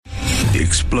The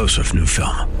explosive new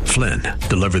film, Flynn,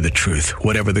 deliver the truth,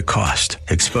 whatever the cost,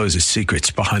 exposes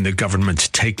secrets behind the government's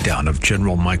takedown of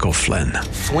General Michael Flynn.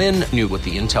 Flynn knew what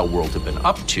the intel world had been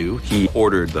up to. He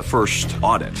ordered the first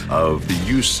audit of the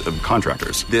use of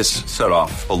contractors. This set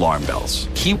off alarm bells.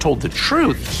 He told the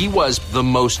truth. He was the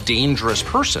most dangerous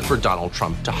person for Donald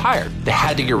Trump to hire. They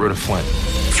had to get rid of Flynn.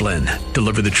 Flynn,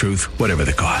 deliver the truth, whatever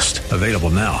the cost. Available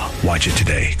now. Watch it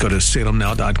today. Go to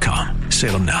salemnow.com.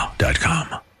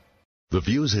 salemnow.com. The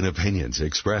views and opinions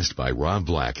expressed by Rob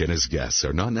Black and his guests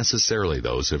are not necessarily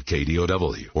those of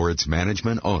KDOW or its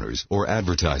management, owners, or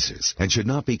advertisers, and should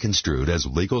not be construed as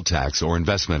legal, tax, or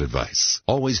investment advice.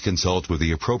 Always consult with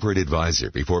the appropriate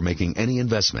advisor before making any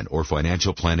investment or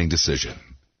financial planning decision.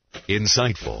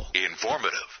 Insightful,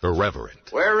 informative,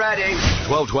 irreverent. We're ready.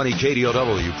 1220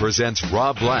 KDOW presents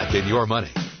Rob Black and Your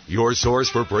Money. Your source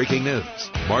for breaking news,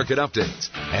 market updates,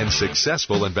 and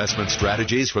successful investment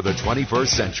strategies for the 21st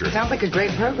century. Sounds like a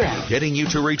great program. Getting you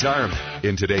to retirement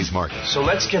in today's market. So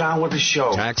let's get on with the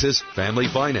show. Taxes, family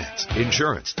finance,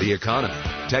 insurance, the economy,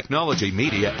 technology,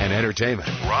 media, and entertainment.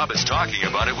 Rob is talking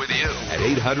about it with you at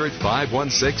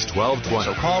 800-516-1220.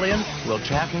 So call in, we'll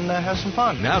chat and have some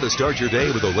fun. Now to start your day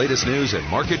with the latest news and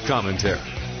market commentary.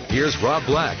 Here's Rob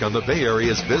Black on the Bay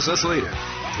Area's business leader,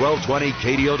 1220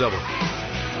 KDOW.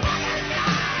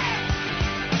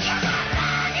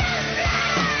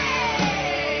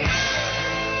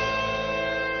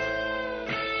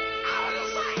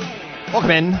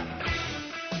 Welcome in.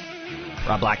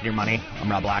 Rob Black and Your Money.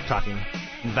 I'm Rob Black, talking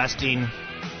investing,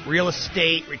 real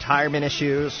estate, retirement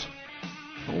issues,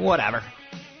 whatever. If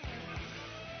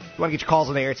you want to get your calls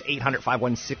in there, it's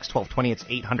 800-516-1220. It's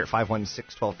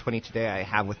 800-516-1220. Today I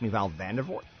have with me Val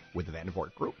Vandervoort with the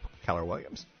Vandervoort Group, Keller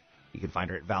Williams. You can find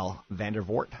her at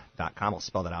valvandervoort.com. I'll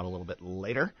spell that out a little bit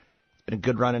later. It's been a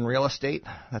good run in real estate.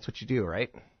 That's what you do,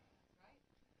 right?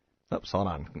 Oops, hold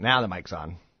on. Now the mic's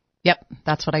on. Yep,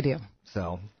 that's what I do.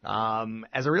 So,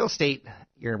 as you're a real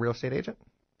estate agent?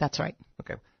 That's right.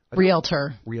 Okay.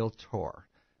 Realtor.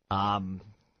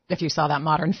 If you saw that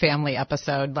Modern Family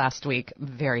episode last week,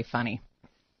 very funny.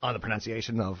 On the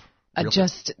pronunciation of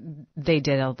they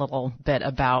did a little bit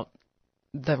about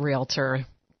the realtor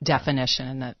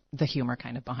definition and the humor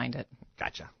kind of behind it.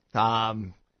 Gotcha.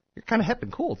 You're kind of hip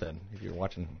and cool then, if you're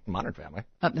watching Modern Family.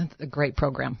 That's a great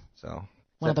program. So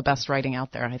one of the best writing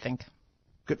out there, I think.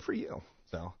 Good for you.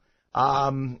 So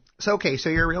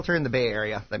you're a realtor in the Bay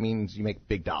Area. That means you make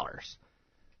big dollars.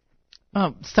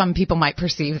 Oh, some people might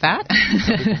perceive that.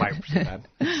 Some people might perceive that.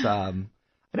 It's, I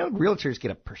know realtors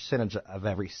get a percentage of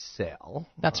every sale.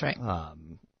 That's right.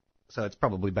 So it's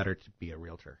probably better to be a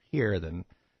realtor here than,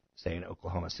 say, in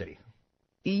Oklahoma City.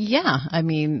 Yeah, I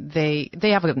mean, they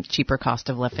have a cheaper cost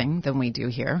of living than we do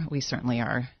here. We certainly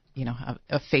are,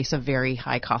 face a very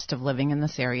high cost of living in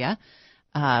this area.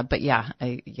 But yeah,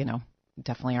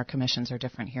 definitely our commissions are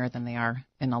different here than they are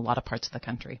in a lot of parts of the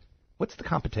country. What's the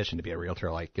competition to be a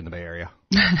realtor like in the Bay Area?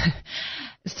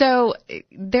 So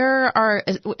there are,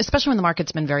 especially when the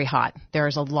market's been very hot,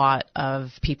 there's a lot of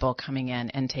people coming in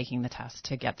and taking the test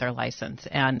to get their license.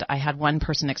 And I had one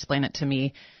person explain it to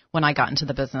me when I got into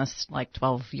the business like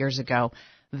 12 years ago,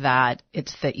 that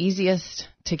it's the easiest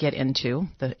to get into,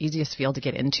 the easiest field to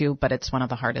get into, but it's one of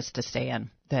the hardest to stay in,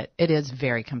 that it is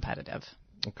very competitive.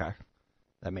 Okay.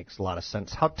 That makes a lot of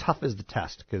sense. How tough is the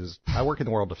test? Because I work in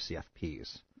the world of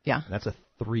CFPs. Yeah. And that's a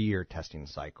 3-year testing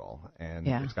cycle, and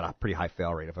It's got a pretty high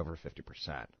fail rate of over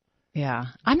 50%. Yeah.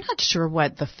 I'm not sure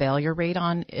what the failure rate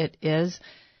on it is.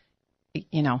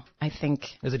 I think...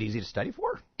 Is it easy to study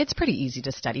for? It's pretty easy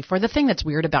to study for. The thing that's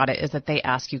weird about it is that they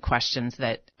ask you questions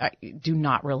that do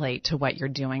not relate to what you're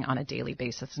doing on a daily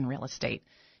basis in real estate.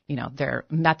 They're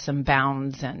mets and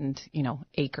bounds and,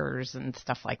 acres and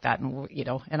stuff like that. And,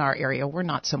 in our area, we're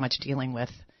not so much dealing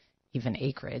with even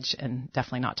acreage and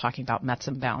definitely not talking about mets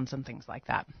and bounds and things like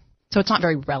that. So it's not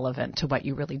very relevant to what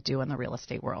you really do in the real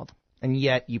estate world. And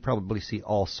yet you probably see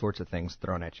all sorts of things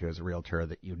thrown at you as a realtor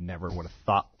that you never would have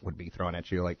thought would be thrown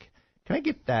at you. Like, can I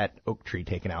get that oak tree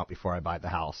taken out before I buy the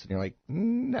house? And you're like,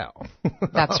 no.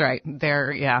 That's right.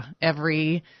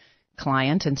 Every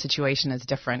client and situation is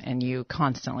different, and you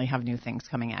constantly have new things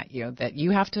coming at you that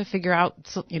you have to figure out,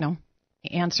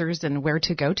 answers and where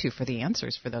to go to for the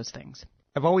answers for those things.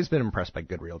 I've always been impressed by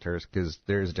good realtors because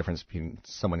there's a difference between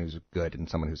someone who's good and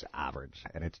someone who's average.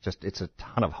 And it's a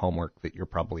ton of homework that you're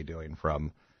probably doing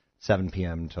from 7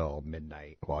 p.m. till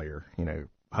midnight while your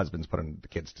husband's putting the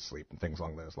kids to sleep and things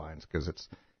along those lines, because it's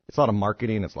a lot of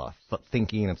marketing, it's a lot of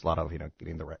thinking, it's a lot of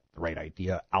getting the right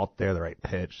idea out there, the right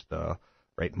pitch, the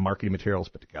right marketing materials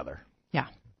put together. Yeah,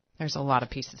 there's a lot of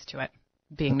pieces to it.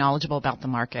 Being knowledgeable about the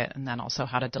market and then also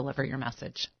how to deliver your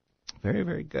message. Very,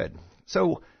 very good.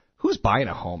 So who's buying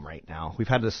a home right now? We've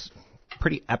had this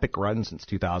pretty epic run since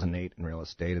 2008 in real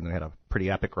estate, and we had a pretty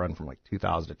epic run from like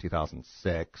 2000 to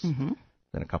 2006, then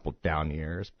a couple down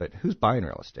years. But who's buying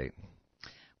real estate?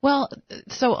 Well,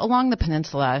 so along the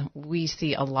peninsula, we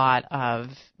see a lot of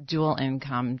dual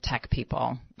income tech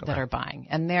people that are buying,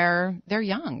 and they're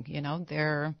young.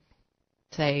 They're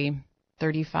say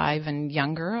 35 and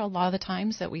younger. A lot of the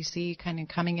times that we see kind of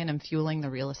coming in and fueling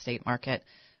the real estate market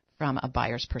from a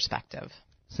buyer's perspective.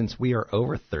 Since we are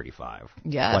over 35,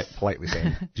 yes, politely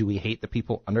saying, do we hate the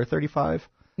people under 35?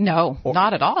 No,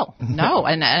 not at all. No,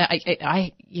 and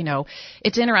I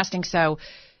it's interesting. So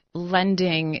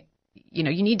lending. You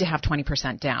need to have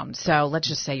 20% down. So let's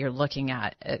just say you're looking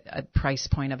at a price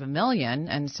point of $1 million,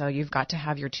 and so you've got to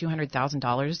have your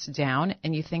 $200,000 down,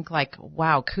 and you think like,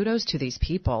 wow, kudos to these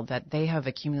people that they have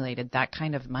accumulated that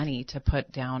kind of money to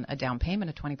put down a down payment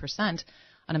of 20%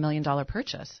 on $1 million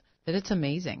purchase. That it's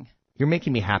amazing. You're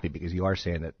making me happy because you are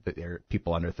saying that there are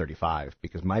people under 35,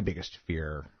 because my biggest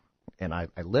fear, and I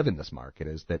live in this market,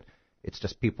 is that it's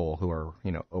just people who are,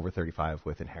 over 35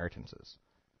 with inheritances.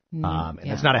 And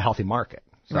it's not a healthy market.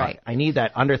 So right. I need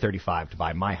that under 35 to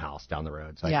buy my house down the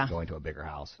road so I can go into a bigger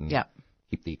house and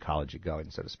keep the ecology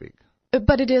going, so to speak.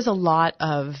 But it is a lot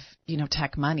of,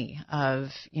 tech money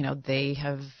they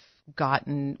have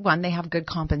gotten, one, they have good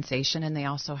compensation, and they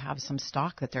also have some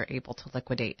stock that they're able to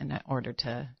liquidate in order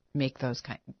to make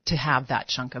to have that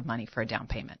chunk of money for a down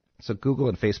payment. So Google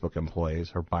and Facebook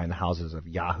employees are buying the houses of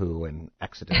Yahoo and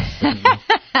Exodus and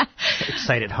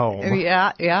Excited Home.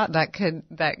 Yeah,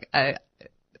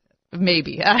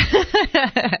 maybe.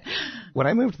 When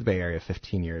I moved to the Bay Area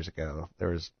 15 years ago, there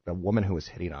was a woman who was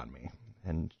hitting on me,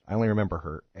 and I only remember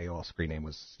her AOL screen name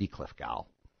was Seacliff Gal.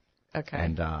 Okay.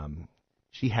 And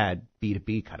she had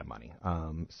B2B kind of money.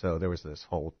 So there was this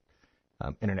whole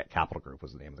Internet Capital Group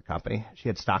was the name of the company. She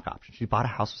had stock options. She bought a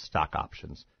house with stock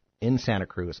options in Santa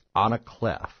Cruz on a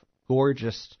cliff.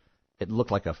 Gorgeous. It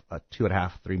looked like a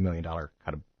 $2.5-3 million kind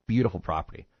of beautiful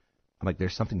property. I'm like,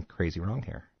 there's something crazy wrong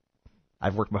here.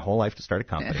 I've worked my whole life to start a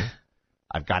company.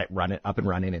 I've got it up and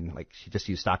running, and like she just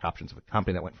used stock options of a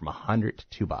company that went from $100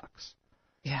 to $2.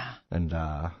 Yeah. And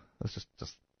it's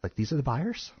just like, these are the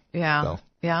buyers. Yeah. So.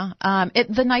 Yeah.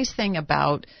 The nice thing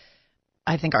about,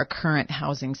 I think, our current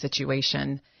housing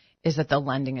situation is that the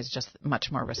lending is just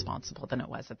much more responsible than it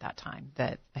was at that time.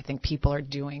 That I think people are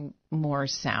doing more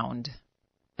sound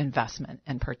investment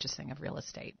and purchasing of real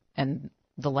estate and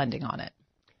the lending on it.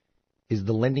 Is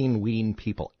the lending weeding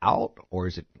people out, or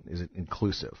is it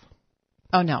inclusive?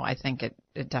 Oh no, I think it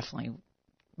definitely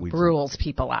rules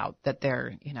people out. That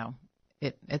they're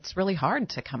it's really hard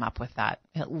to come up with that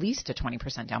at least a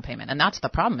 20% down payment, and that's the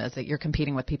problem, is that you're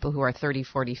competing with people who are 30,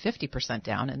 40, 50%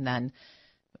 down, and then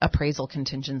appraisal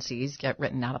contingencies get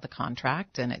written out of the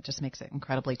contract, and it just makes it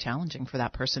incredibly challenging for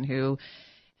that person who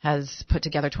has put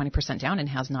together 20% down and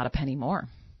has not a penny more.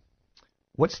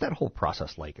 What's that whole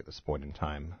process like at this point in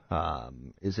time?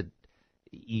 Is it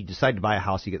you decide to buy a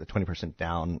house, you get the 20%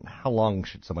 down? How long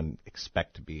should someone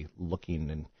expect to be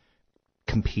looking and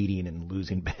competing and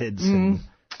losing bids and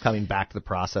coming back to the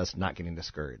process, not getting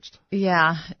discouraged?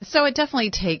 Yeah, so it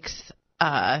definitely takes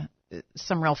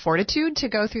some real fortitude to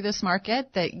go through this market,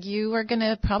 that you are going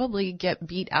to probably get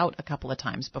beat out a couple of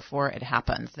times before it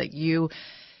happens, that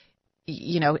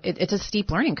it's a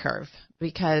steep learning curve,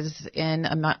 because in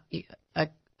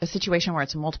a situation where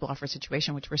it's a multiple offer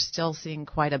situation, which we're still seeing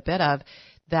quite a bit of,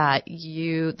 that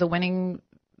the winning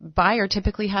buyer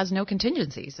typically has no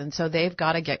contingencies, and so they've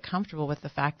got to get comfortable with the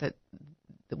fact that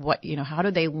how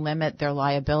do they limit their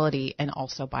liability and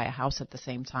also buy a house at the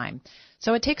same time.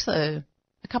 So it takes a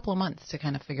couple of months to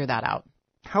kind of figure that out.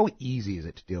 How easy is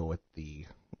it to deal with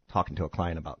talking to a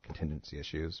client about contingency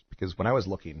issues? Because when I was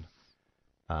looking,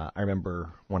 I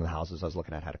remember one of the houses I was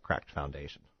looking at had a cracked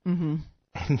foundation. Mm-hmm.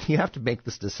 And you have to make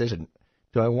this decision.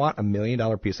 Do I want $1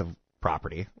 million piece of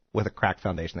property with a cracked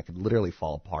foundation that could literally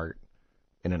fall apart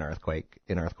in an earthquake,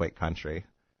 in earthquake country?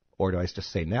 Or do I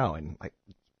just say no? And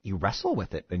you wrestle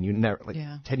with it, and you never,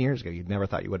 10 years ago, you never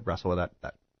thought you would wrestle with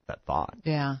that thought.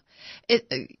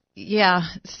 Yeah.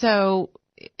 So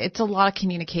it's a lot of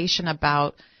communication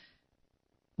about,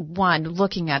 one,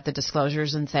 looking at the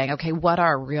disclosures and saying, okay, what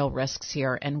are real risks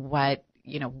here, and what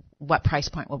price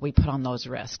point will we put on those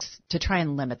risks to try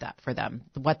and limit that for them?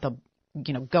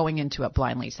 Going into it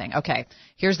blindly saying, okay,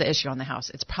 here's the issue on the house.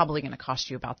 It's probably going to cost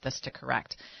you about this to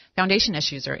correct. Foundation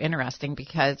issues are interesting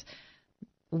because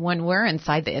when we're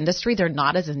inside the industry, they're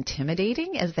not as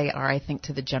intimidating as they are, I think,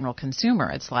 to the general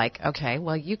consumer. It's like, okay,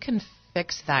 well, you can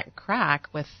fix that crack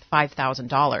with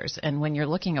 $5,000. And when you're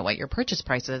looking at what your purchase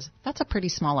price is, that's a pretty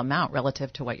small amount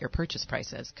relative to what your purchase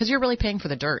price is, because you're really paying for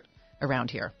the dirt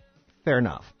around here. Fair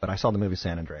enough, but I saw the movie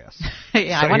San Andreas.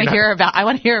 Yeah, So I want to you're hear about. I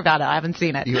want to hear about it. I haven't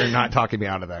seen it. You are not talking me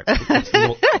out of that.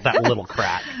 That little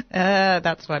crack.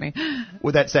 That's funny.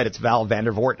 With that said, it's Val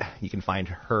Vandervoort. You can find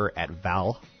her at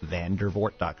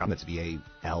valvandervoort.com. That's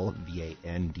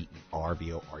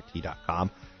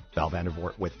ValVanderVort.com. Val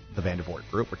Vandervoort with the Vandervoort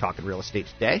Group. We're talking real estate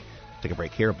today. Take a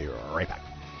break here. I'll be right back.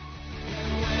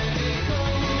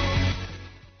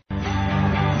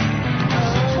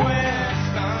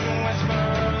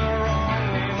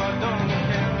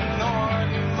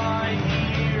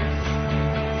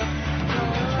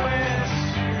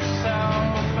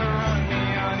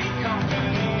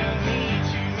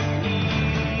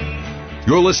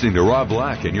 You're listening to Rob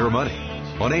Black and Your Money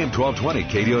on AM 1220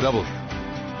 KDOW.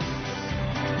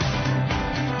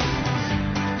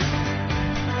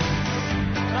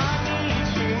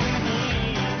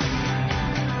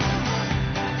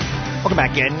 Welcome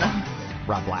back in.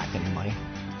 Rob Black and Your Money.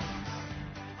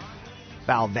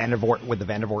 Val Vandervoort with the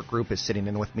Vandervoort Group is sitting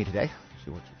in with me today.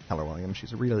 She works with Keller Williams.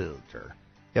 She's a realtor.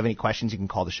 If you have any questions, you can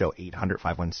call the show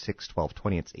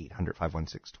 800-516-1220. It's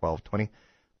 800-516-1220.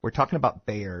 We're talking about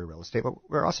Bay Area real estate, but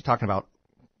we're also talking about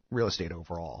real estate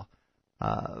overall.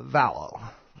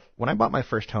 Val, when I bought my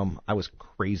first home, I was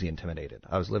crazy intimidated.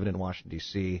 I was living in Washington,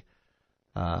 D.C.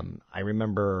 I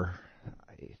remember,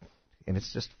 and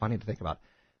it's just funny to think about,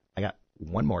 I got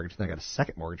one mortgage, then I got a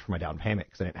second mortgage for my down payment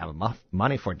because I didn't have enough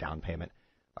money for a down payment.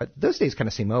 Those days kind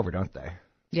of seem over, don't they?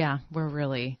 Yeah, we're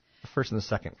really The first and the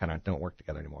second kind of don't work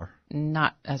together anymore.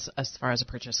 not as far as a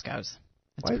purchase goes.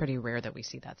 It's Why? pretty rare that we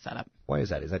see that setup. Why is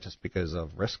that? Is that just because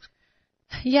of risks?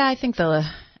 Yeah, I think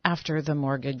after the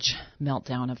mortgage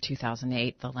meltdown of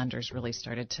 2008, the lenders really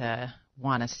started to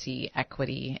want to see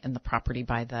equity in the property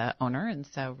by the owner, and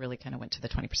so really kind of went to the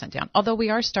 20% down. Although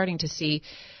we are starting to see,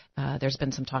 there's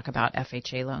been some talk about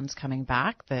FHA loans coming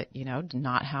back, that,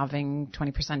 not having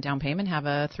 20% down payment, have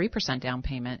a 3% down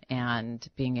payment and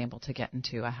being able to get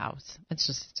into a house. It's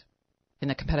just, in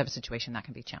a competitive situation, that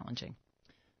can be challenging.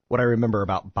 What I remember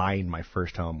about buying my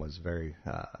first home was very,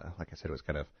 like I said, it was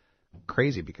kind of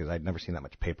crazy because I'd never seen that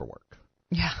much paperwork.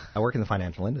 Yeah. I work in the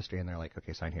financial industry, and they're like,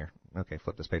 okay, sign here. Okay,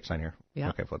 flip this page, sign here. Yeah.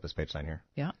 Okay, flip this page, sign here.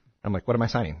 Yeah. I'm like, what am I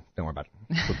signing? Don't worry about it.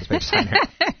 Flip this page, sign here.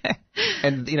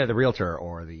 And, the realtor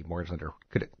or the mortgage lender,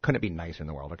 couldn't it be nicer in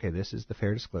the world? Okay, this is the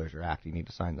Fair Disclosure Act. You need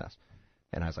to sign this.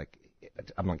 And I was like,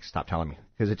 I'm like, stop telling me.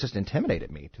 Because it just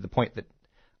intimidated me to the point that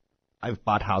I've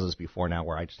bought houses before now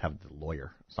where I just have the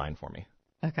lawyer sign for me.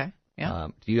 Okay. Yeah.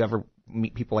 Do you ever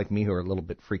meet people like me who are a little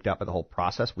bit freaked out by the whole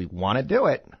process? We want to do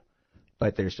it,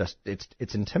 but there's just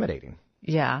it's intimidating.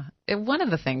 Yeah. One of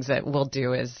the things that we'll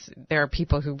do is there are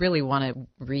people who really want to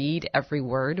read every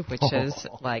word, which is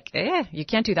like, you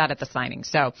can't do that at the signing.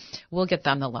 So we'll get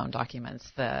them the loan documents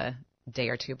the day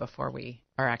or two before we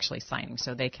are actually signing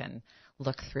so they can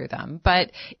look through them.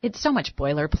 But it's so much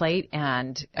boilerplate,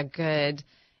 and a good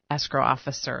escrow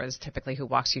officer is typically who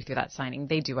walks you through that signing.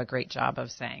 They do a great job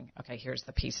of saying, okay, here's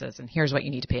the pieces and here's what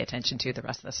you need to pay attention to. The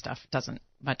rest of the stuff doesn't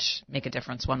much make a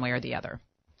difference one way or the other.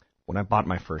 When I bought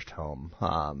my first home,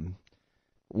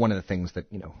 one of the things that,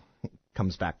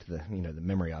 comes back to the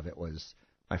memory of it was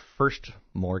my first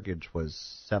mortgage was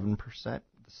 7%. The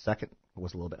second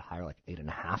was a little bit higher, like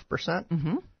 8.5%.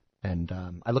 Mm-hmm. And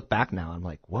I look back now, I'm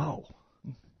like, whoa,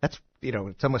 that's,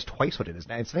 it's almost twice what it is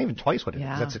now. It's not even twice what it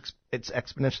is. It's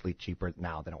exponentially cheaper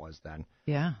now than it was then.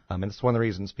 Yeah. And it's one of the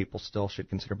reasons people still should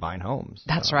consider buying homes.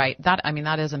 That's right.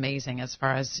 That is amazing as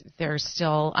far as they're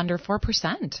still under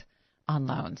 4% on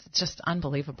loans. It's just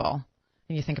unbelievable.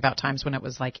 And you think about times when it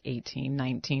was like 18,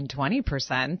 19,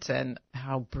 20% and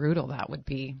how brutal that would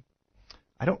be.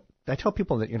 I tell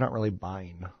people that you're not really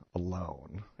buying a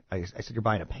loan. I said you're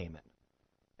buying a payment.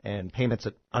 And payments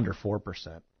at under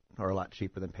 4% are a lot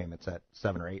cheaper than payments at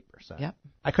 7 or 8%. Yep.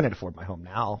 I couldn't afford my home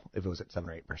now if it was at 7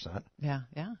 or 8%. Yeah.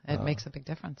 It makes a big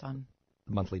difference on.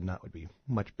 The monthly nut would be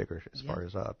much bigger as far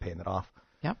as paying it off.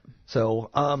 Yep.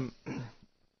 So,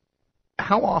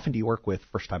 how often do you work with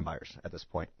first-time buyers at this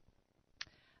point?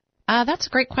 That's a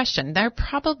great question.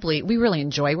 We really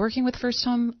enjoy working with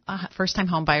first-time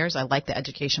home buyers. I like the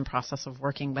education process of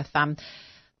working with them.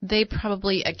 They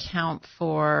probably account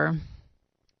for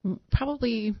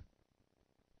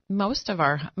most of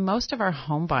our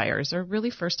home buyers are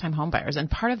really first-time home buyers, and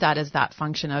part of that is that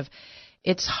function of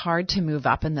it's hard to move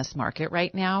up in this market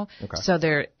right now. Okay. So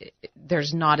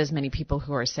there's not as many people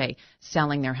who are, say,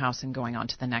 selling their house and going on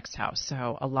to the next house.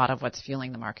 So a lot of what's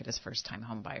fueling the market is first-time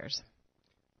home buyers.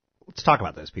 let's talk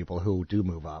about those people who do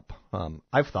move up.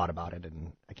 I've thought about it,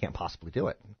 and I can't possibly do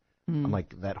it. I'm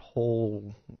like, that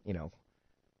whole,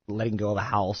 letting go of a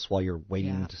house while you're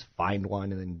waiting to find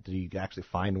one, and then do you actually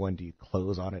find one? Do you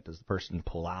close on it? Does the person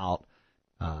pull out?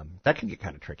 That can get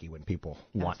kind of tricky when people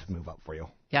want to move up for you.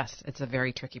 Yes, it's a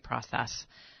very tricky process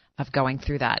of going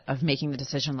through that, of making the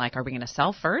decision like, are we going to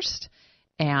sell first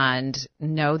and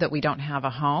know that we don't have a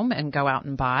home and go out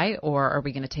and buy, or are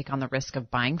we going to take on the risk of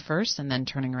buying first and then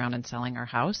turning around and selling our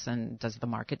house? And does the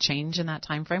market change in that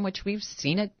time frame, which we've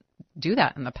seen it do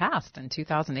that in the past. In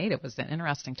 2008, it was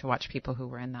interesting to watch people who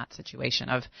were in that situation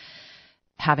of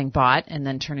having bought and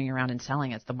then turning around and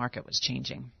selling as the market was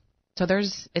changing. So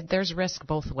there's risk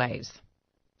both ways.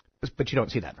 But you don't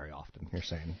see that very often, you're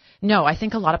saying? No, I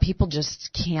think a lot of people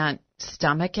just can't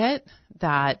stomach it,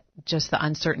 that just the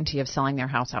uncertainty of selling their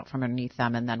house out from underneath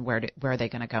them, and then where are they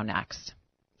going to go next?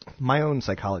 My own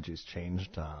psychology has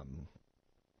changed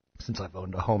since I've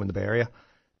owned a home in the Bay Area.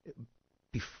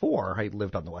 Before, I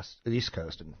lived on the East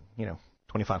Coast, and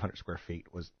 2,500 square feet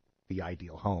was the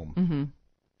ideal home. Mm-hmm.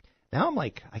 Now I'm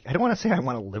like, I don't want to say I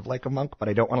want to live like a monk, but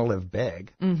I don't want to live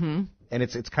big. Mm-hmm. And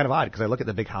it's kind of odd because I look at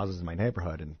the big houses in my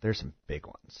neighborhood, and there's some big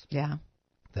ones. Yeah.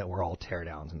 That were all tear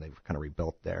downs, and they've kind of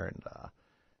rebuilt there, and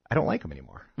I don't like them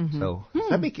anymore. Mm-hmm. So does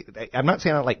that make it, I'm not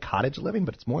saying I like cottage living,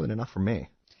 but it's more than enough for me.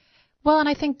 Well, and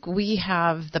I think we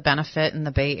have the benefit in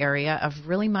the Bay Area of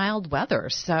really mild weather,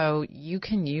 so you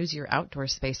can use your outdoor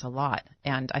space a lot.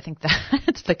 And I think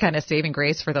that's the kind of saving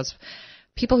grace for those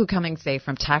people who come in, say,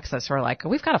 from Texas, who are like, oh,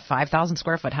 we've got a 5,000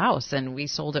 square foot house, and we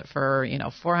sold it for,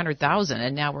 $400,000,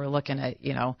 and now we're looking at,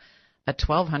 a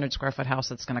 1,200 square foot house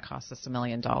that's going to cost us $1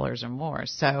 million or more.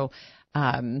 So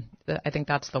I think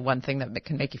that's the one thing that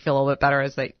can make you feel a little bit better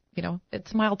is that,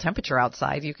 it's mild temperature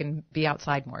outside. You can be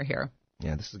outside more here.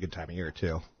 Yeah, this is a good time of year,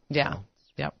 too. Yeah.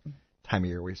 Yep. Time of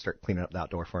year where you start cleaning up the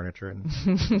outdoor furniture and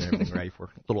everything ready for a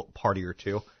little party or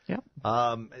two. Yep.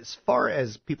 As far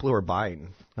as people who are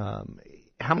buying,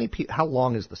 how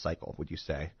long is the cycle, would you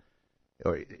say?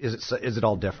 Or is it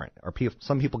all different? Are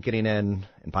some people getting in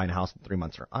and buying a house in 3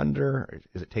 months or under? Or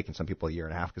is it taking some people a year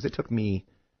and a half? Because it took me,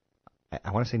 I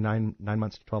want to say 9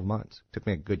 months to 12 months. It took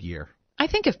me a good year. I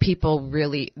think if people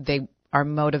really, they are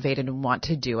motivated and want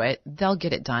to do it, they'll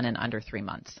get it done in under 3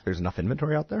 months. There's enough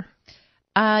inventory out there?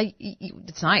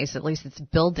 It's nice. At least it's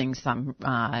building some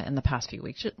in the past few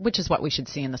weeks, which is what we should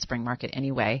see in the spring market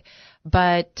anyway.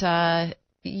 But,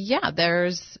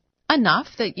 there's enough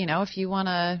that,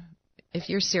 if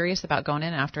you're serious about going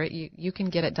in after it, you can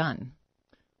get it done.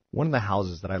 One of the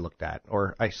houses that I looked at,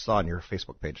 or I saw on your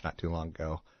Facebook page not too long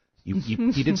ago,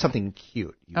 you did something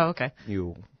cute. Oh, okay.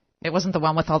 It wasn't the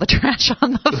one with all the trash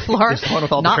on the floor. This one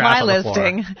with all Not the trash my on the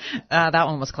listing. floor. That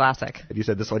one was classic. And you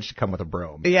said this one should come with a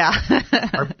broom. Yeah.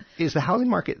 Is the housing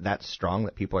market that strong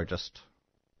that people are just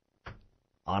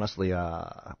honestly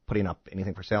putting up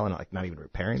anything for sale and not even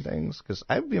repairing things? Because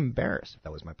I would be embarrassed if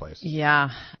that was my place.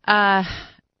 Yeah.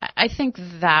 I think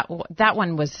that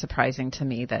one was surprising to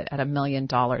me, that at $1 million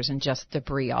and just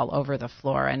debris all over the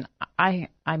floor. And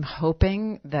I'm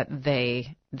hoping that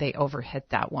they overhit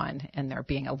that one and they're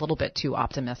being a little bit too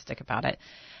optimistic about it.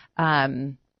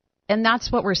 And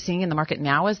that's what we're seeing in the market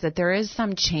now, is that there is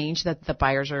some change, that the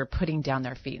buyers are putting down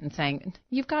their feet and saying,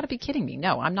 you've got to be kidding me.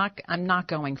 No, I'm not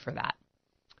going for that.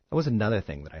 That was another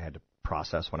thing that I had to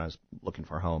process when I was looking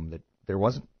for a home, that the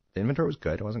inventory was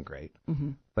good. It wasn't great. Mm-hmm.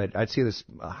 But I'd see this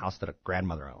house that a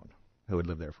grandmother owned who had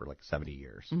lived there for like 70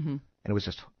 years. Mm-hmm. And it was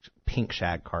just pink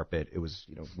shag carpet. It was,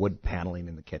 wood paneling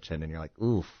in the kitchen. And you're like,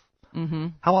 oof. Mm-hmm.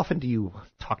 How often do you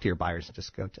talk to your buyers and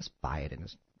just go, just buy it and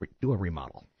just do a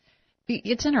remodel?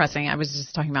 It's interesting. I was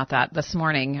just talking about that this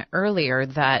morning earlier,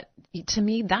 that to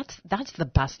me, that's the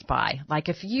best buy. Like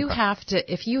if you have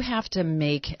to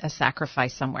make a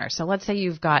sacrifice somewhere. So let's say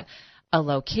you've got a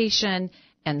location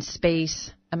and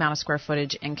space, amount of square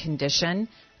footage, and condition.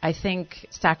 I think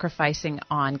sacrificing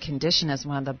on condition is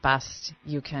one of the best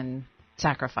you can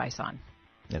sacrifice on.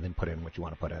 And then put in what you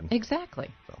want to put in. Exactly.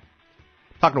 So,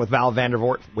 talking with Val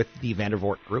Vandervoort with the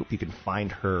Vandervoort Group. You can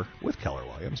find her with Keller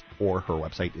Williams, or her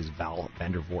website is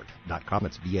valvandervoort.com.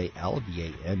 That's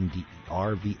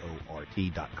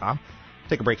VALVANDERVORT.com.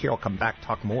 Take a break here. I'll come back,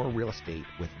 talk more real estate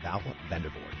with Val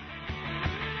Vandervoort.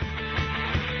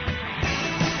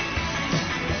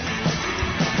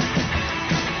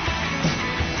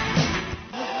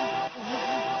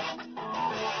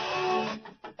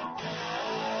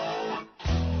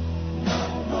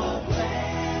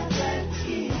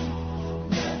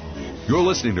 You're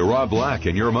listening to Rob Black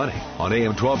and Your Money on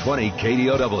AM 1220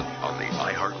 KDOW on the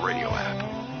iHeartRadio app.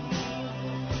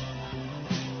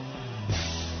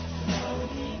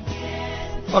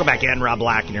 Welcome back in, Rob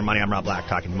Black and Your Money. I'm Rob Black,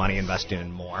 talking money, investing,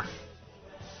 and more.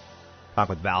 Talk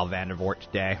with Val Vandervoort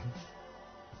today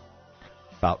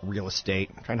about real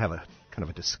estate. I'm trying to have a kind of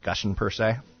a discussion per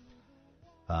se.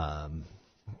 I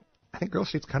think real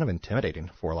estate's kind of intimidating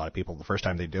for a lot of people the first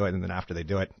time they do it, and then after they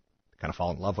do it, they kind of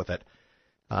fall in love with it.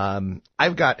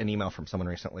 I've got an email from someone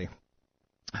recently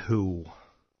who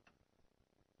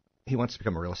he wants to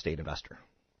become a real estate investor.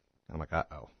 And I'm like,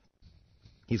 uh-oh.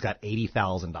 He's got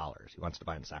 $80,000 he wants to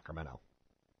buy in Sacramento.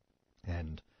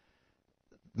 And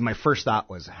my first thought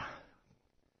was,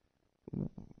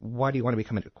 why do you want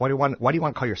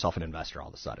to call yourself an investor all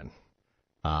of a sudden?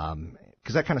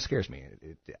 Because that kind of scares me.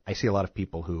 I see a lot of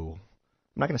people who, I'm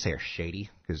not going to say are shady,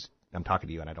 because I'm talking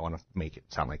to you and I don't want to make it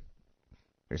sound like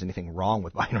there's anything wrong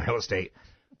with buying real estate.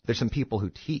 There's some people who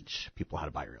teach people how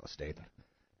to buy real estate,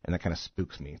 and that kind of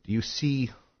spooks me. Do you see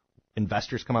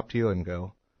investors come up to you and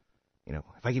go, you know,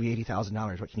 if I give you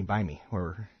 $80,000, what can you buy me?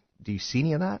 Or do you see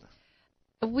any of that?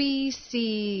 We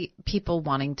see people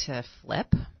wanting to flip.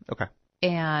 Okay.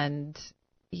 And,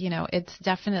 you know, it's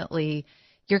definitely,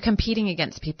 you're competing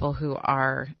against people who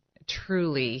are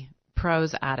truly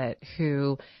pros at it,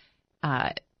 who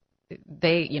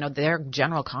they're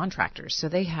general contractors. So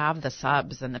they have the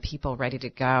subs and the people ready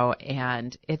to go.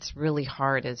 And it's really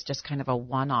hard as just kind of a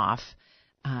one-off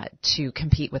to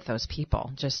compete with those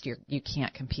people. Just you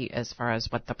can't compete as far as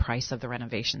what the price of the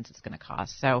renovations is going to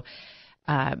cost. So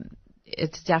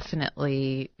it's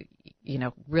definitely, you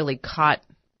know, really caught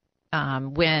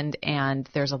wind, and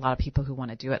there's a lot of people who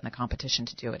want to do it, and the competition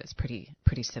to do it is pretty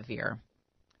severe.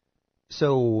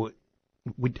 So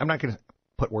I'm not going to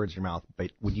put words in your mouth, but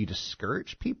would you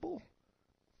discourage people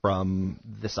from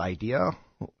this idea?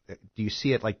 Do you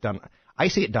see it like done? I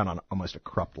see it done on almost a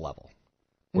corrupt level,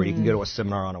 where you can go to a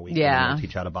seminar on a weekend and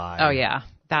teach how to buy. Oh, yeah.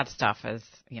 That stuff is,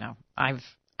 you know,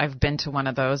 I've been to one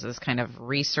of those as kind of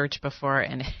research before,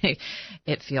 and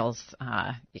it feels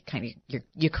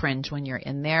you cringe when you're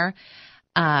in there.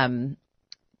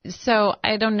 So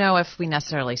I don't know if we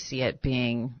necessarily see it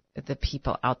being the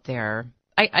people out there.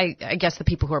 I guess the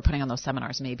people who are putting on those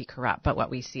seminars may be corrupt, but what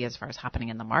we see as far as happening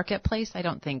in the marketplace, I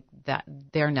don't think that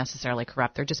they're necessarily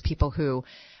corrupt. They're just people who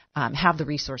have the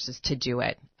resources to do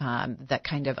it, that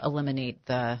kind of eliminate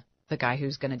the guy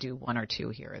who's going to do one or two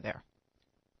here or there.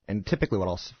 And typically what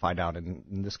I'll find out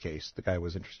in this case, the guy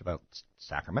was interested about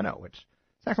Sacramento, which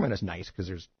Sacramento's nice because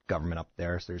there's government up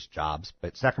there, so there's jobs,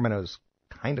 but Sacramento's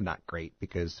kind of not great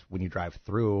because when you drive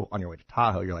through on your way to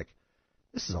Tahoe, you're like,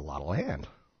 this is a lot of land.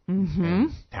 Mm-hmm.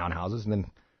 And townhouses, and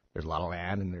then there's a lot of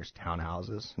land, and there's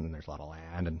townhouses, and then there's a lot of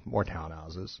land and more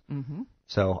townhouses. Mm-hmm.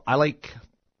 So I like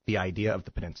the idea of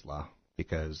the peninsula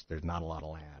because there's not a lot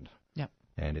of land. Yep.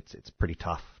 And it's pretty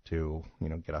tough to, you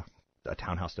know, get a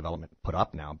townhouse development put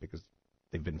up now because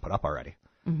they've been put up already.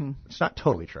 Mm-hmm. It's not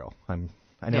totally true.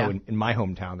 I know in my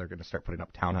hometown they're going to start putting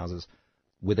up townhouses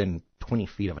within 20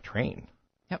 feet of a train.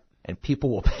 Yep. And people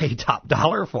will pay top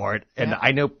dollar for it. And Yep.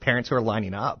 I know parents who are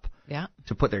lining up Yeah.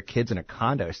 to put their kids in a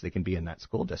condo so they can be in that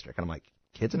school district. And I'm like,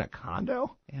 kids in a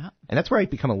condo? Yeah. And that's where I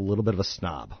become a little bit of a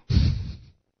snob.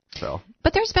 So.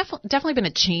 But there's definitely been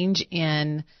a change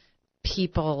in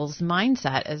people's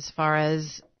mindset as far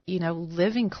as, you know,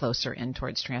 living closer in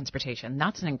towards transportation.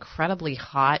 That's an incredibly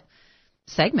hot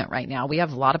segment right now. We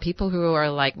have a lot of people who are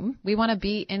like, we want to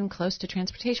be in close to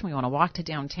transportation. We want to walk to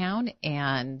downtown.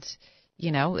 And,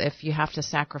 you know, if you have to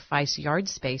sacrifice yard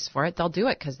space for it, they'll do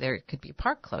it because there could be a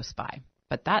park close by.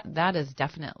 But that is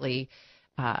definitely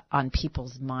on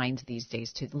people's minds these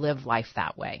days to live life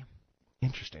that way.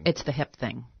 Interesting. It's the hip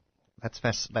thing. That's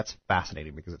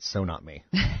fascinating because it's so not me.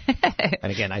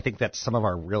 And again, I think that some of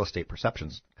our real estate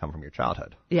perceptions come from your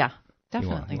childhood. Yeah,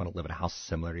 definitely. You want to live in a house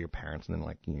similar to your parents, and then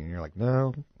you're like,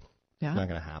 no, Yeah. it's not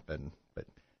going to happen. But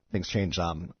things change.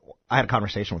 I had a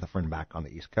conversation with a friend back on the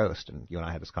East Coast, and you and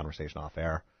I had this conversation off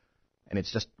air, and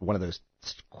it's just one of those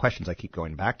questions I keep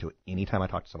going back to anytime I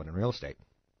talk to someone in real estate.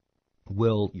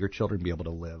 Will your children be able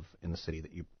to live in the city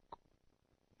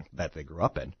that they grew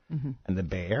up in? Mm-hmm. And the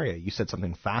Bay Area, you said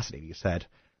something fascinating. You said,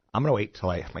 I'm going to wait till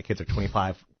my kids are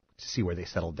 25 to see where they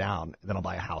settle down, then I'll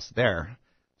buy a house there.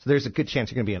 So there's a good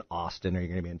chance you're going to be in Austin, or you're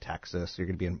going to be in Texas, or you're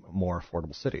going to be in more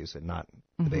affordable cities and not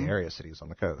the Bay Area cities on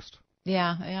the coast.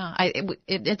 Yeah.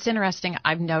 It's interesting.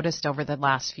 I've noticed over the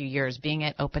last few years being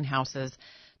at open houses,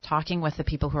 talking with the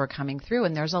people who are coming through,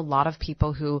 and there's a lot of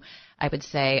people who I would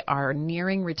say are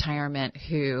nearing retirement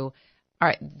who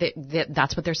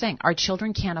that's what they're saying. Our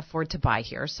children can't afford to buy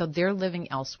here, so they're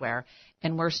living elsewhere,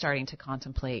 and we're starting to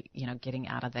contemplate, getting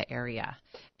out of the area.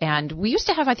 And we used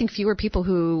to have, I think, fewer people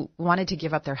who wanted to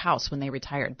give up their house when they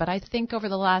retired. But I think over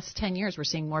the last 10 years, we're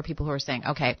seeing more people who are saying,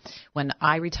 okay, when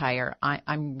I retire,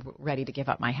 I'm ready to give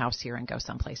up my house here and go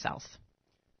someplace else.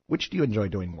 Which do you enjoy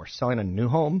doing more, selling a new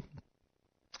home,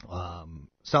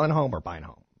 selling a home, or buying a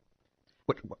home?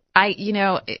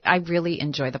 I really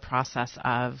enjoy the process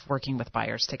of working with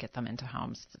buyers to get them into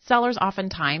homes. Sellers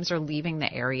oftentimes are leaving the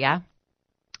area,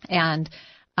 and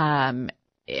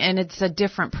it's a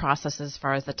different process as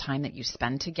far as the time that you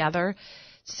spend together.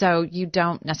 So you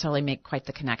don't necessarily make quite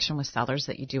the connection with sellers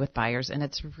that you do with buyers, and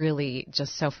it's really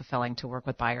just so fulfilling to work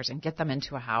with buyers and get them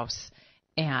into a house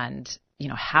and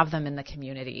have them in the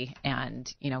community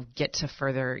and get to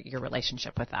further your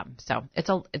relationship with them. So it's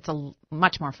a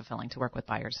much more fulfilling to work with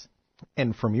buyers.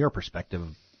 And from your perspective,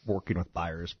 working with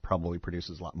buyers probably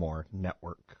produces a lot more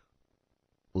network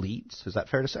leads. Is that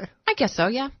fair to say? I guess so,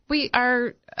 yeah. We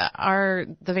are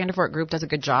the Vandervoort Group does a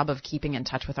good job of keeping in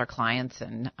touch with our clients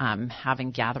and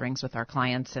having gatherings with our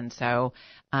clients, and so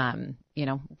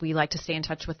we like to stay in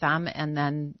touch with them, and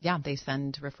then they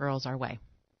send referrals our way.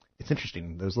 It's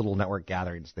interesting. Those little network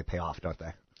gatherings, they pay off, don't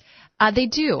they? They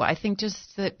do. I think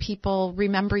just that people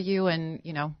remember you and,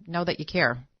 know that you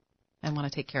care and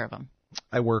want to take care of them.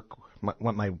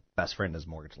 My best friend is a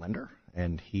mortgage lender,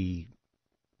 and he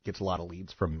gets a lot of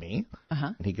leads from me,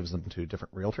 and he gives them to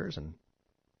different realtors, and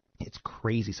it's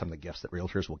crazy some of the gifts that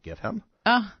realtors will give him.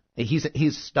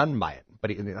 He's stunned by it, but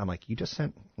I'm like, you just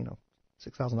sent,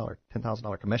 $6,000,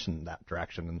 $10,000 commission in that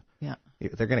direction, and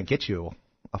they're going to get you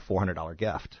a $400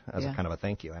 gift as a kind of a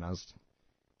thank you. And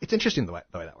it's interesting the way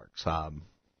that works. And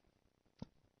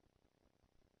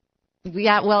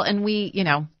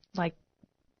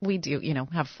we do,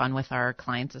 have fun with our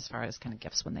clients as far as kind of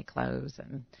gifts when they close.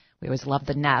 And we always love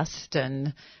the nest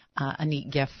and a neat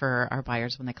gift for our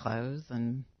buyers when they close.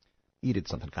 And you did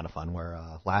something kind of fun where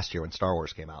last year when Star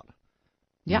Wars came out,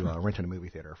 you rented a movie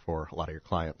theater for a lot of your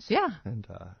clients. Yeah. And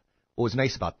what was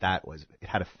nice about that was it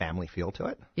had a family feel to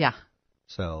it. Yeah.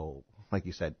 So, like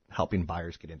you said, helping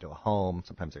buyers get into a home.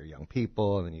 Sometimes they're young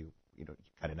people, and then you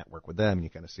kind of network with them, and you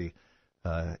kind of see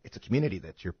it's a community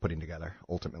that you're putting together.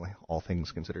 Ultimately, all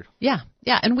things considered. Yeah,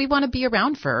 and we want to be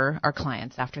around for our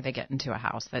clients after they get into a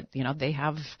house. That they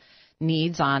have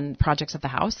needs on projects at the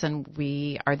house, and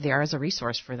we are there as a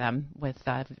resource for them with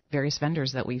various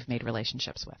vendors that we've made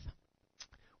relationships with.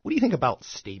 What do you think about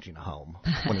staging a home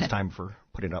when it's time for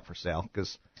putting it up for sale?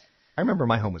 Because I remember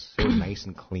my home was so nice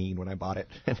and clean when I bought it,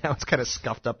 and now it's kind of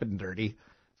scuffed up and dirty.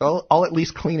 So I'll at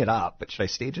least clean it up, but should I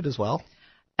stage it as well?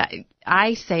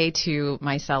 I say to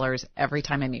my sellers every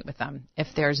time I meet with them, if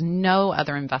there's no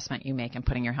other investment you make in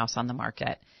putting your house on the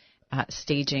market,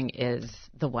 staging is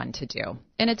the one to do.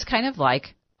 And it's kind of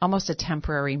like almost a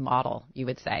temporary model, you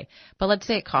would say. But let's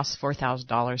say it costs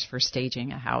 $4,000 for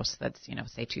staging a house that's,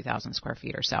 say 2,000 square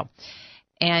feet or so.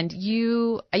 And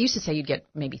I used to say you'd get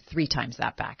maybe 3 times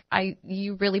that back.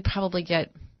 You really probably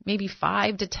get maybe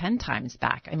 5 to 10 times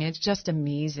back. I mean, it's just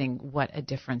amazing what a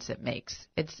difference it makes.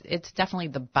 It's definitely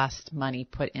the best money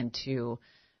put into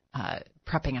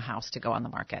prepping a house to go on the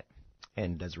market.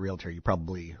 And as a realtor, you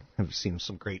probably have seen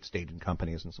some great staging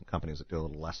companies and some companies that do a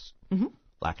little less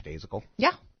lackadaisical.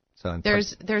 Yeah. So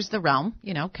there's the realm,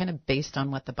 kind of based on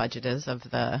what the budget is of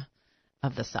the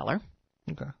seller.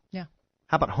 Okay. Yeah.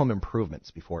 How about home improvements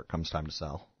before it comes time to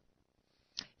sell?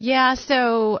 Yeah,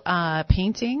 so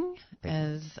painting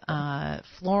is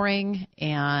flooring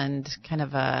and kind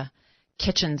of a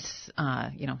kitchens,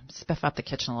 spiff up the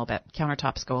kitchen a little bit.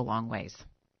 Countertops go a long ways.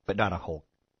 But not a whole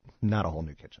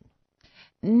new kitchen.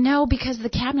 No, because the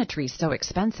cabinetry is so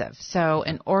expensive. So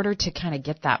in order to kind of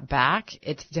get that back,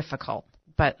 it's difficult.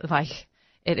 But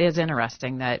it is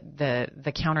interesting that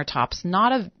the countertops,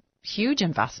 not a huge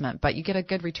investment, but you get a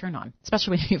good return on,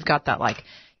 especially when you've got that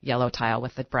yellow tile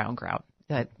with the brown grout.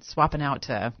 That swapping out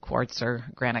to quartz or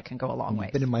granite can go a long way.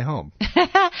 Been in my home.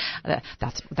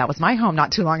 That was my home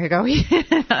not too long ago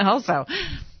also.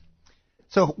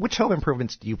 So which home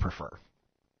improvements do you prefer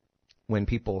when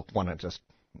people want to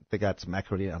they got some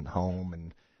equity on the home?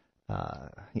 And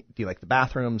do you like the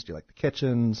bathrooms? Do you like the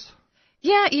kitchens?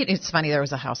 Yeah, it's funny. There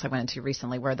was a house I went into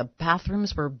recently where the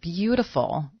bathrooms were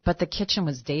beautiful, but the kitchen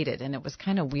was dated, and it was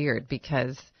kind of weird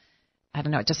because, I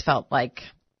don't know, it just felt like,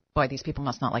 boy, these people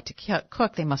must not like to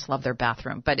cook. They must love their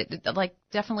bathroom. But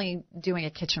definitely doing a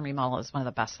kitchen remodel is one of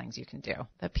the best things you can do.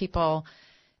 That people,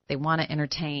 they want to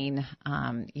entertain,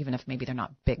 even if maybe they're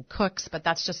not big cooks, but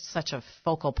that's just such a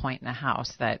focal point in a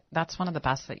house that's one of the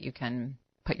best that you can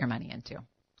put your money into.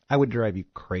 I would drive you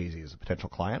crazy as a potential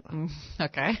client.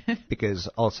 Okay. Because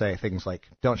I'll say things like,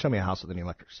 don't show me a house with any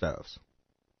electric stoves.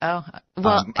 Oh,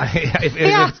 well.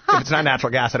 If it's not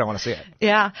natural gas, I don't want to see it.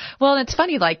 Yeah. Well, it's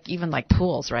funny, like, even like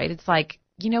pools, right? It's like,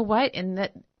 you know what?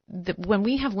 When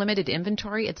we have limited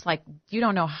inventory, it's like you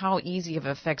don't know how easy of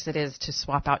a fix it is to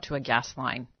swap out to a gas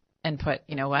line and put,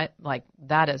 you know what? Like,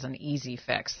 that is an easy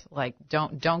fix. Like,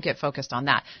 don't get focused on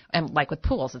that. And like with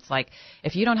pools, it's like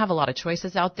if you don't have a lot of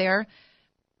choices out there,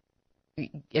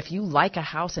 if you like a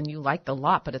house and you like the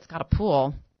lot, but it's got a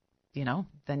pool, you know,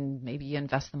 then maybe you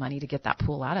invest the money to get that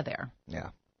pool out of there. Yeah.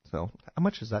 So how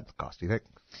much does that cost, do you think?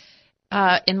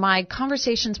 In my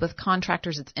conversations with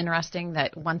contractors, it's interesting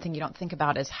that one thing you don't think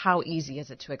about is how easy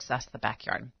is it to access the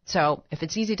backyard. So if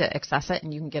it's easy to access it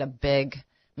and you can get a big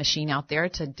machine out there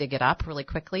to dig it up really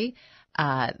quickly,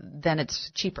 then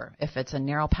it's cheaper. If it's a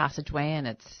narrow passageway and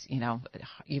it's, you know,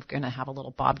 you're going to have a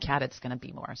little bobcat, it's going to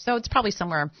be more. So it's probably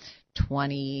somewhere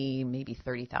 $20,000, maybe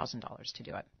 $30,000 to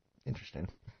do it. Interesting.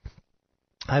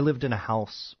 I rented a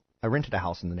house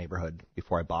in the neighborhood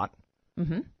before I bought.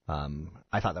 Mm-hmm.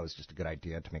 I thought that was just a good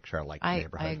idea to make sure I liked the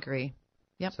neighborhood. I agree.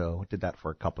 Yep. So I did that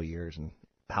for a couple of years, and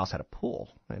the house had a pool.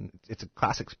 And it's a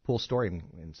classic pool story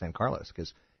in San Carlos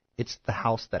because it's the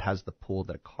house that has the pool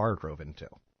that a car drove into.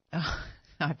 Oh,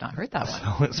 I've not heard that one.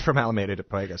 So it's from Alameda to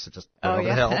Puegas. It just over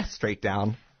the hill, straight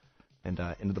down, and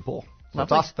into the pool. So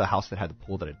it's also the house that had the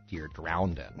pool that a deer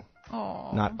drowned in.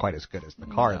 Oh. Not quite as good as the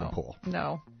car in the pool.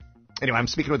 No. Anyway, I'm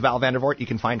speaking with Val Vandervoort. You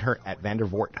can find her at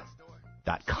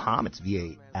vandervoort.com. It's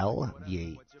VALVANDER,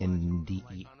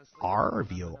 VORT,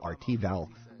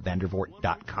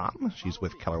 valvandervoort.com. She's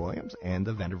with Keller Williams and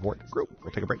the Vandervoort Group.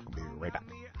 We'll take a break. We'll be right back.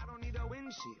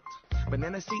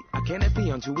 Banana seat, I cannot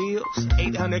be on two wheels.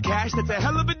 800 cash, that's a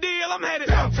hell of a deal. I'm headed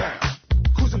downtown,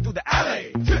 cruising through the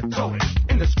alley, tiptoeing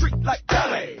in the street like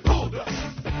ballet. Hold up.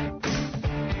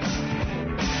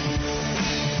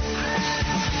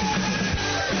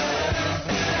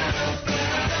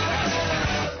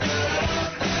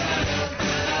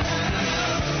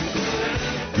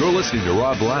 You're listening to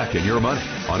Rob Black and Your Money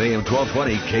on AM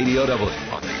 1220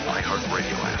 KDOW on the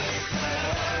iHeartRadio app.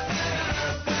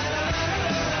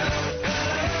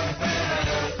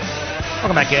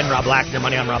 Welcome back in. Rob Black, Your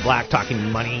Money. I'm Rob Black,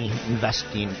 talking money,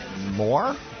 investing,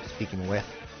 more. Speaking with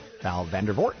Val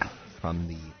Vandervoort from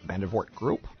the Vandervoort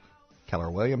Group, Keller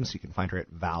Williams. You can find her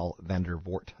at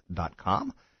valvandervoort.com.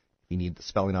 If you need the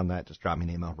spelling on that, just drop me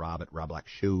an email, rob at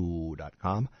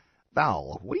robblackshow.com.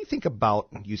 Val, what do you think about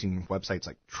using websites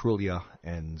like Trulia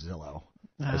and Zillow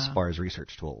as far as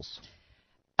research tools?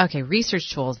 Okay,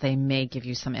 research tools, they may give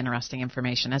you some interesting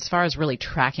information. As far as really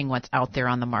tracking what's out there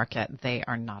on the market, they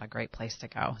are not a great place to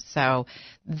go. So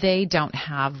they don't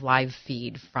have live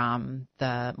feed from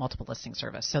the multiple listing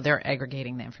service. So they're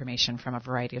aggregating the information from a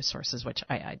variety of sources, which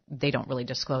they don't really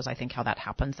disclose, I think, how that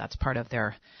happens. That's part of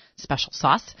their special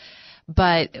sauce.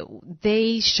 But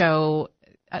they show,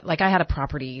 like I had a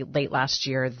property late last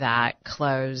year that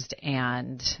closed,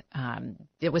 and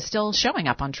it was still showing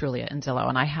up on Trulia and Zillow,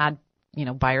 and I had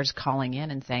buyers calling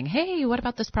in and saying, hey, what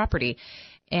about this property?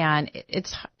 And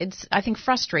it's I think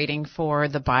frustrating for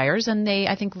the buyers, and they,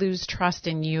 I think, lose trust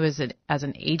in you as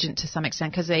an agent to some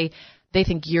extent because they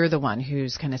think you're the one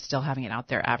who's kind of still having it out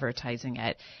there advertising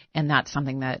it. And that's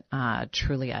something that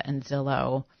Trulia and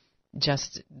Zillow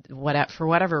just, for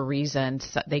whatever reason,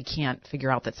 they can't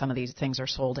figure out that some of these things are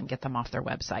sold and get them off their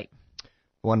website.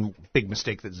 One big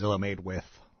mistake that Zillow made with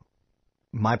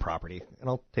my property, and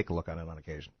I'll take a look at it on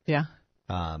occasion. Yeah.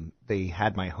 They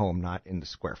had my home not in the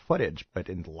square footage, but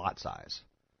in the lot size.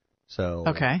 So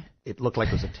it looked like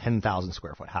it was a 10,000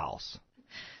 square foot house.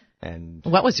 And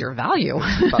what was your value?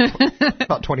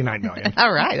 about $29 million.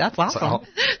 All right, that's awesome.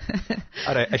 So,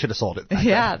 I should have sold it.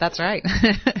 Yeah, that's right.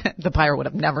 The buyer would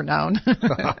have never known.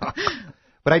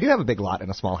 But I do have a big lot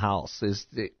and a small house.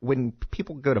 When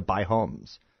people go to buy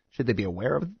homes, should they be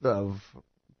aware of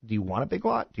do you want a big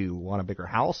lot? Do you want a bigger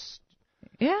house?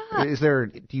 Yeah.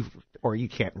 Or you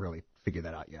can't really figure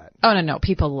that out yet? Oh, no.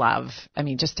 People love,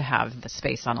 just to have the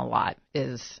space on a lot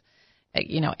is,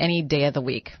 any day of the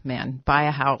week, man, buy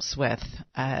a house with,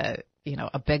 a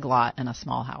big lot and a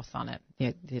small house on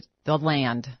it. The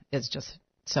land is just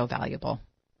so valuable.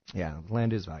 Yeah,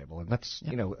 land is valuable. And that's,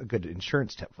 a good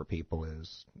insurance tip for people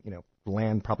is,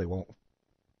 land probably won't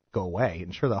go away.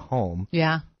 Insure the home.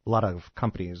 Yeah. A lot of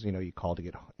companies, you call to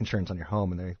get insurance on your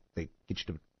home, and they get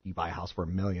you buy a house for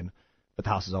 $1 million, but the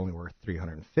house is only worth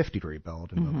 $350 to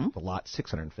rebuild, and the lot's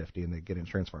 $650, and they get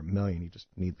insurance for $1 million. You just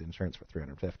need the insurance for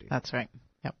 $350. That's right.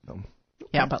 Yep. So, okay.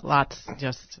 Yeah, but lots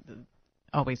just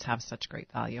always have such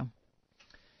great value.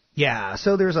 Yeah.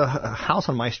 So there's a house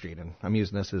on my street, and I'm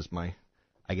using this as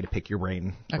I get to pick your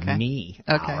brain for Okay. me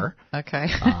Okay. hour. Okay.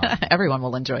 Everyone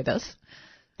will enjoy this.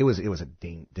 It was a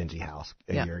dingy house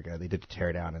a Yeah. year ago. They did a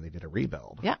tear down and they did a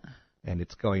rebuild. Yeah. And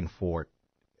it's going for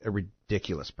a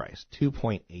ridiculous price,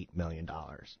 $2.8 million.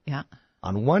 Yeah.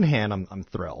 On one hand, I'm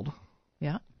thrilled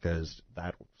Yeah. because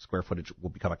that square footage will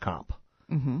become a comp.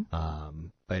 Mm-hmm.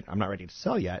 But I'm not ready to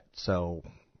sell yet, so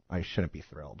I shouldn't be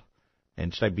thrilled.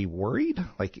 And should I be worried?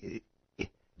 Like,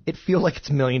 it feels like it's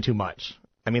 $1 million too much.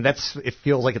 I mean, it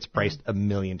feels like it's priced $1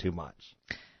 million too much.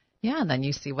 Yeah, and then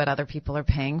you see what other people are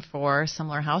paying for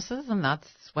similar houses, and that's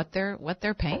what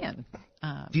they're paying.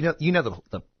 Do you know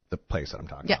the place that I'm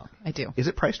talking Yeah, about? I do. Is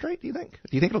it priced right? Do you think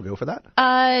it'll go for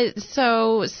that?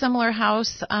 So similar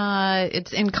house,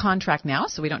 it's in contract now,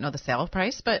 so we don't know the sale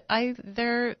price, but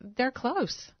they're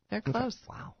close. They're close.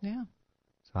 Okay. Wow. Yeah.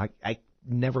 So I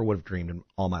never would have dreamed in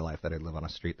all my life that I'd live on a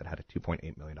street that had a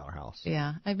 $2.8 million house.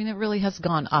 Yeah. I mean, it really has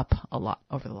gone up a lot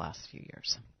over the last few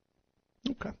years.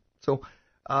 Okay. So,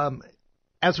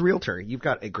 as a realtor, you've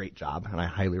got a great job, and I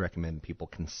highly recommend people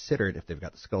consider it if they've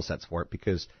got the skill sets for it,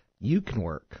 because you can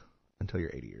work until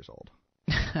you're 80 years old.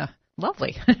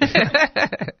 Lovely.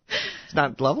 It's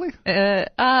not lovely? Well,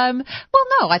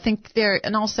 no, I think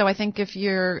I think if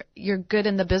you're good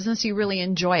in the business, you really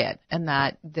enjoy it, and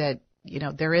that there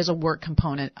is a work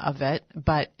component of it,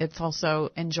 but it's also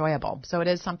enjoyable. So it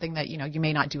is something that, you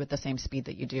may not do at the same speed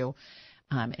that you do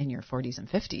in your 40s and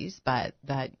 50s, but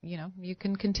that, you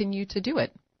can continue to do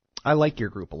it. I like your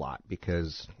group a lot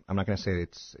because I'm not going to say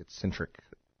it's centric,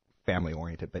 family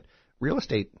oriented, but real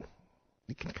estate,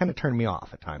 it can kind of turn me off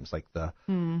at times, like the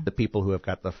people who have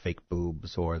got the fake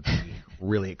boobs or the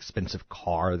really expensive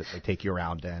car that they take you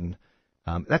around in.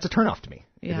 That's a turnoff to me.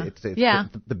 Yeah. It's Yeah.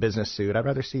 the business suit. I'd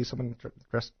rather see someone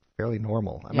dressed fairly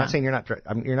normal. I'm Yeah. not saying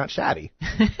you're not shabby,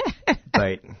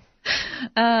 but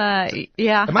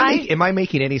Yeah. am I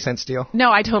making any sense to you?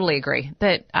 No, I totally agree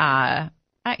that,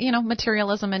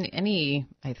 materialism in any,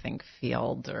 I think,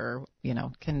 field or,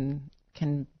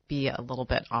 can be a little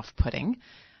bit off-putting.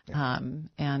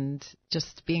 And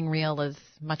just being real is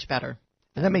much better.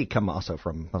 And that may come also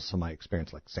from most of my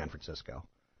experience, like San Francisco,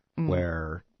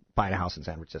 where buying a house in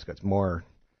San Francisco, it's more,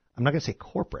 I'm not going to say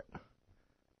corporate,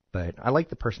 but I like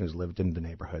the person who's lived in the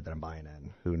neighborhood that I'm buying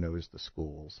in, who knows the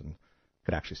schools and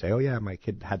could actually say, oh, yeah, my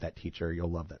kid had that teacher. You'll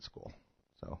love that school.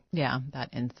 So Yeah,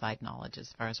 that inside knowledge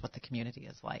as far as what the community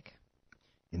is like.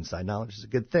 inside knowledge is a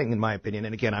good thing, in my opinion.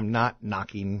 And again, I'm not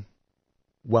knocking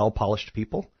well-polished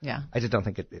people. Yeah. I just don't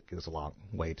think it goes a long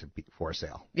way for a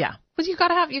sale. Yeah. Because you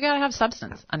gotta have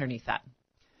substance underneath that.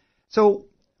 So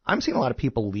I'm seeing a lot of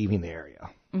people leaving the area,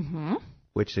 Mm-hmm.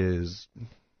 which is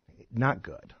not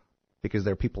good because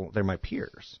they're my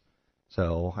peers.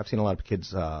 So I've seen a lot of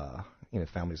kids,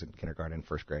 families in kindergarten,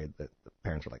 first grade, that the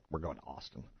parents are like, we're going to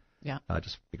Austin. Yeah.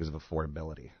 Just because of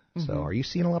affordability. So are you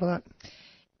seeing a lot of that?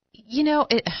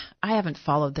 I haven't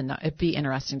followed it'd be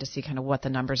interesting to see kind of what the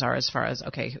numbers are as far as,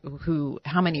 okay,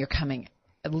 how many are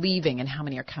leaving and how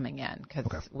many are coming in.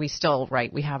 Because we still,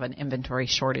 we have an inventory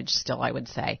shortage still, I would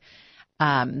say.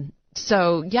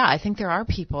 So yeah, I think there are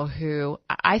people who,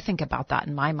 I think about that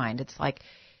in my mind. It's like,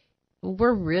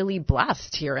 we're really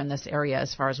blessed here in this area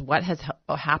as far as what has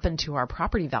happened to our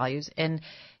property values, and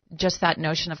just that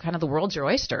notion of kind of the world's your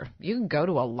oyster. You can go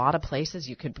to a lot of places.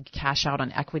 You could cash out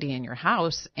on equity in your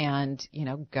house and,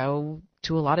 go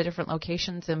to a lot of different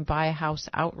locations and buy a house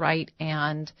outright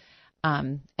and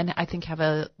I think have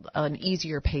an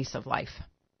easier pace of life.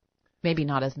 Maybe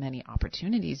not as many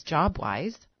opportunities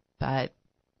job-wise, but,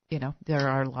 there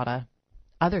are a lot of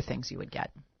other things you would get.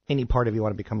 Any part of you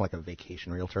want to become like a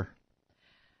vacation realtor?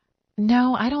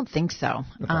 No, I don't think so.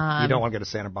 Okay. You don't want to go to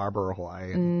Santa Barbara or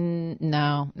Hawaii?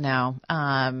 No.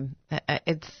 I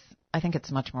think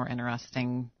it's much more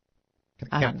interesting.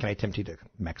 Can I tempt you to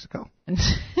Mexico? No.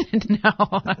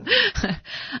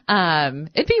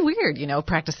 It'd be weird,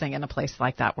 practicing in a place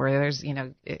like that where there's,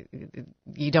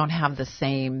 you don't have the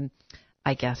same,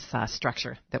 I guess,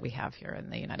 structure that we have here in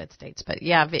the United States. But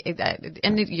yeah,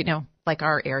 like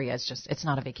our area is it's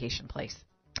not a vacation place.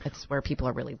 It's where people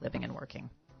are really living and working.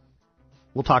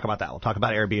 We'll talk about that. We'll talk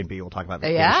about Airbnb. We'll talk about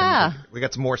vacation. Yeah. We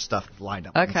got some more stuff lined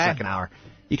up in the Okay. second hour.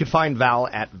 You can find Val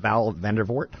at Val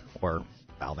Vandervoort or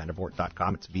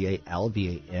valvandervoort.com. It's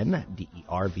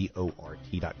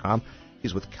VALVANDERVORT.com.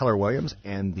 He's with Keller Williams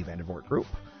and the Vandervoort Group.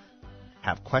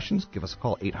 Have questions? Give us a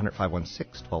call,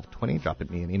 800-516-1220. Drop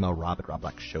me an email,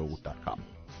 rob@robblackshow.com.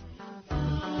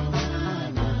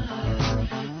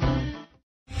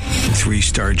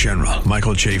 3-star general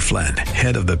Michael J. Flynn,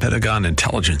 head of the Pentagon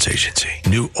Intelligence Agency,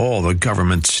 knew all the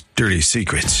government's dirty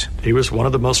secrets. He was one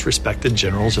of the most respected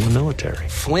generals in the military.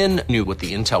 Flynn knew what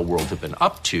the intel world had been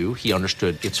up to. He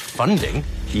understood its funding.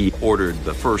 He ordered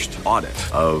the first audit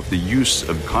of the use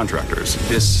of contractors.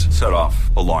 This set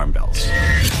off alarm bells.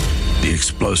 The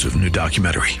explosive new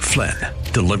documentary, Flynn,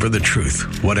 Deliver the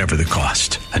Truth, Whatever the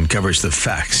Cost, uncovers the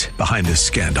facts behind this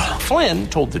scandal. Flynn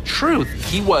told the truth.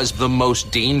 He was the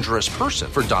most dangerous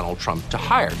person for Donald Trump to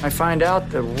hire. I find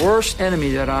out the worst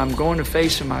enemy that I'm going to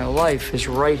face in my life is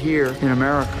right here in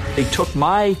America. They took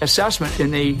my assessment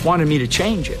and they wanted me to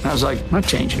change it. And I was like, I'm not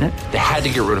changing it. They had to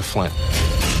get rid of Flynn.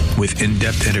 With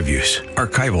in-depth interviews,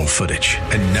 archival footage,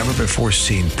 and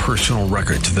never-before-seen personal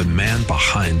records of the man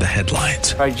behind the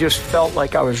headlines. I just felt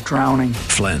like I was drowning.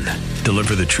 Flynn,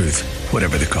 Deliver the Truth,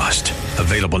 Whatever the Cost.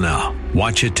 Available now.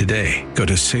 Watch it today. Go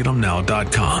to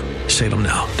salemnow.com.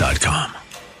 salemnow.com.